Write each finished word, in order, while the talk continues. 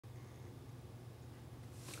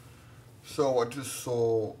So I just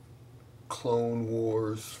saw Clone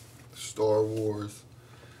Wars, Star Wars,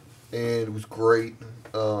 and it was great.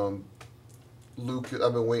 Um, Lucas,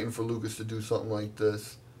 I've been waiting for Lucas to do something like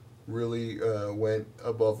this. Really went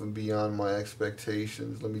above and beyond my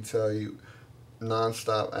expectations. Let me tell you,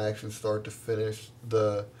 nonstop action, start to finish.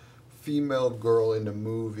 The female girl in the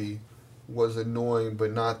movie was annoying,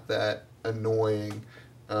 but not that annoying.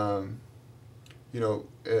 Um, you know,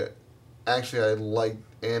 actually, I liked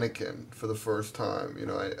Anakin for the first time.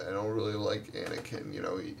 I don't really like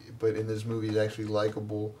Anakin, but in this movie, he's actually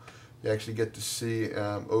likable. You actually get to see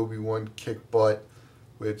Obi-Wan kick butt,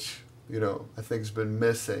 which, I think has been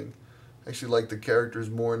missing. I actually like the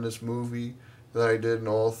characters more in this movie than I did in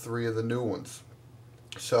all three of the new ones.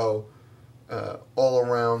 So, all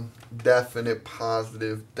around, definite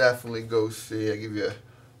positive. Definitely go see. I give you a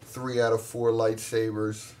 3 out of 4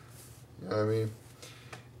 lightsabers. You know what I mean?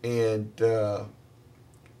 And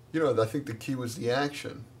I think the key was the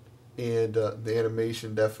action, and the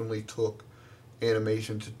animation definitely took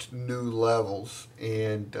animation to new levels.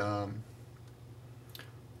 And a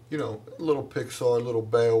little Pixar, a little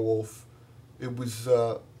Beowulf. It was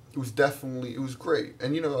great.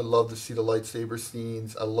 And I love to see the lightsaber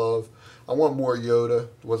scenes. I want more Yoda. There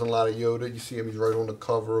wasn't a lot of Yoda. You see him, he's right on the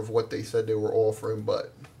cover of what they said they were offering,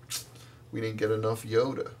 but we didn't get enough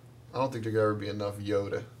Yoda. I don't think there could ever be enough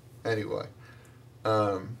Yoda. Anyway,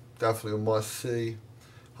 definitely a must see.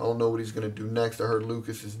 I don't know what he's gonna do next. I heard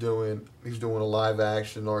Lucas is doing. He's doing a live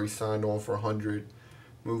action. Already signed on for 100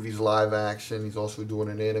 movies live action. He's also doing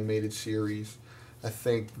an animated series. I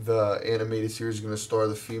think the animated series is gonna star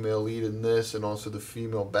the female lead in this, and also the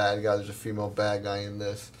female bad guy. There's a female bad guy in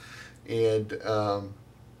this, and I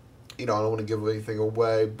don't want to give anything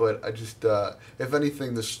away, but I just, if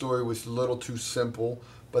anything, the story was a little too simple,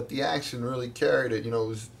 but the action really carried it. It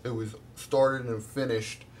was started and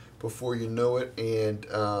finished before you know it, and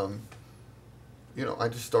I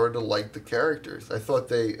just started to like the characters. I thought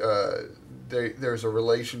there's a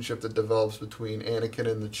relationship that develops between Anakin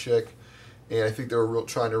and the chick, and I think they were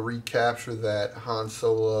trying to recapture that Han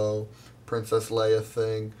Solo, Princess Leia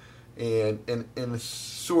thing, and in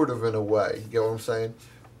sort of in a way, you get what I'm saying?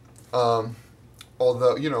 Um,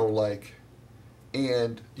 Although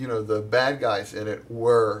the bad guys in it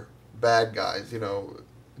were bad guys.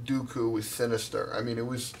 Dooku was sinister. I mean, it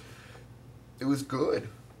was good.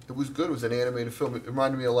 It was good. It was an animated film. It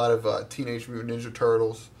reminded me a lot of Teenage Mutant Ninja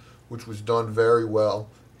Turtles, which was done very well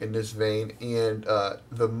in this vein, and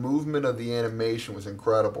the movement of the animation was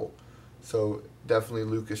incredible. So definitely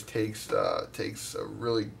Lucas takes a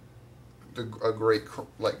really a great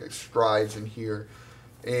strides in here,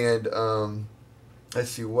 and let's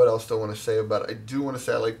see what else do I want to say about it. I do want to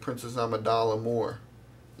say I like Princess Amidala more.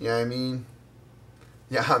 You know what I mean?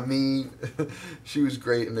 Yeah, I mean, she was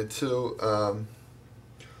great in it too.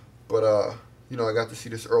 But I got to see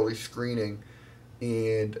this early screening,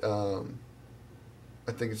 and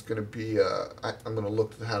I think it's gonna be. I'm gonna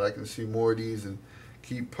look at how I can see more of these and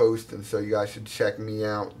keep posting. So you guys should check me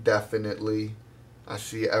out definitely. I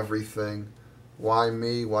see everything. Why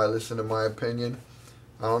me? Why listen to my opinion?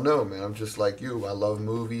 I don't know, man. I'm just like you. I love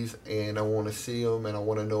movies, and I want to see them, and I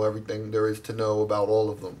want to know everything there is to know about all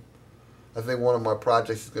of them. I think one of my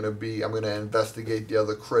projects is going to be I'm going to investigate the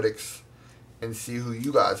other critics and see who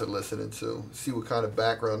you guys are listening to, see what kind of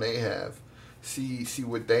background they have, see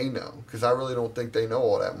what they know, because I really don't think they know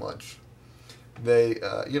all that much. So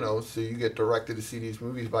you get directed to see these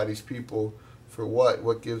movies by these people for what?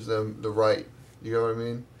 What gives them the right? You know what I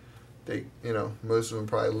mean? Most of them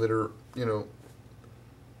probably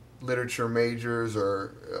literature majors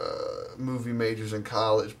or movie majors in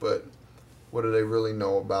college, but what do they really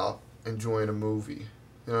know about enjoying a movie?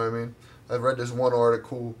 You know what I mean? I read this one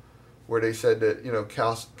article where they said that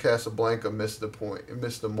Casablanca missed the point, it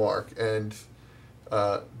missed the mark, and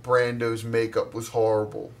Brando's makeup was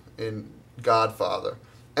horrible in Godfather.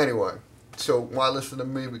 Anyway, so why listen to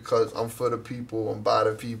me? Because I'm for the people, I'm by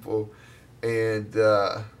the people, and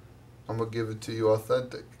I'm gonna give it to you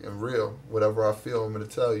authentic and real. Whatever I feel, I'm gonna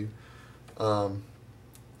tell you. Um,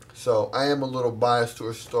 so I am a little biased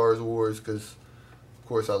towards Star Wars because, of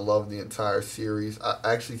course, I love the entire series. I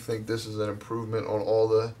actually think this is an improvement on all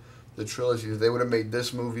the trilogies. If they would have made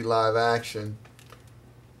this movie live action,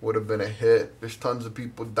 would have been a hit. There's tons of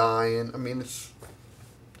people dying. I mean, it's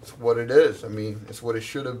what it is. I mean, it's what it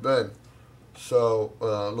should have been. So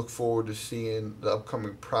look forward to seeing the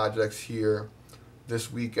upcoming projects here.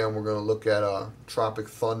 This weekend we're going to look at Tropic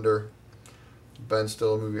Thunder. Ben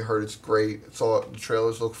Stiller movie. Heard it's great. The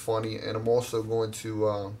trailers look funny, and I'm also going to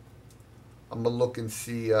I'm gonna look and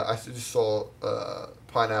see. I just saw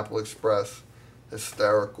Pineapple Express,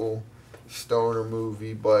 hysterical. stoner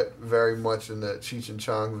movie, but very much in the Cheech and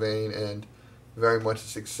Chong vein and very much a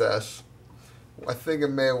success. I think it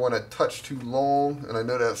may have went a touch too long, and I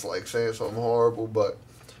know that's like saying something horrible, but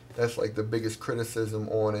that's like the biggest criticism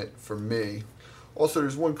on it for me. Also,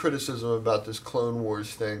 there's one criticism about this Clone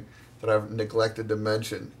Wars thing that I've neglected to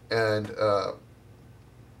mention, and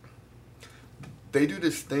they do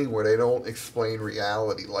this thing where they don't explain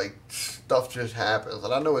reality. Like, stuff just happens.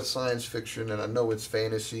 And I know it's science fiction and I know it's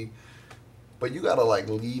fantasy, but you gotta, like,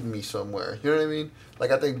 lead me somewhere. You know what I mean?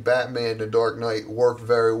 Like, I think Batman The Dark Knight worked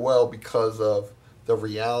very well because of the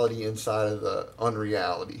reality inside of the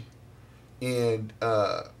unreality. And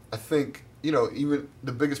I think, you know, even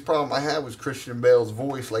the biggest problem I had was Christian Bale's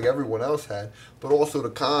voice, like everyone else had, but also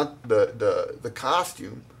the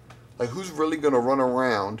costume. Like, who's really gonna run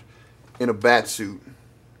around in a bat suit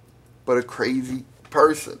but a crazy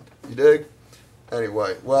person? You dig?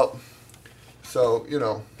 Anyway, well, so, you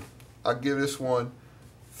know, I'll give this one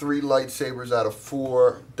 3 lightsabers out of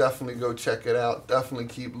 4. Definitely go check it out. Definitely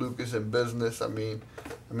keep Lucas in business. I mean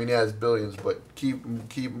he has billions, but keep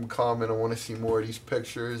him coming. I want to see more of these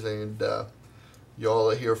pictures, and y'all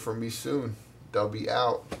will hear from me soon. They'll be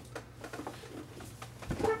out.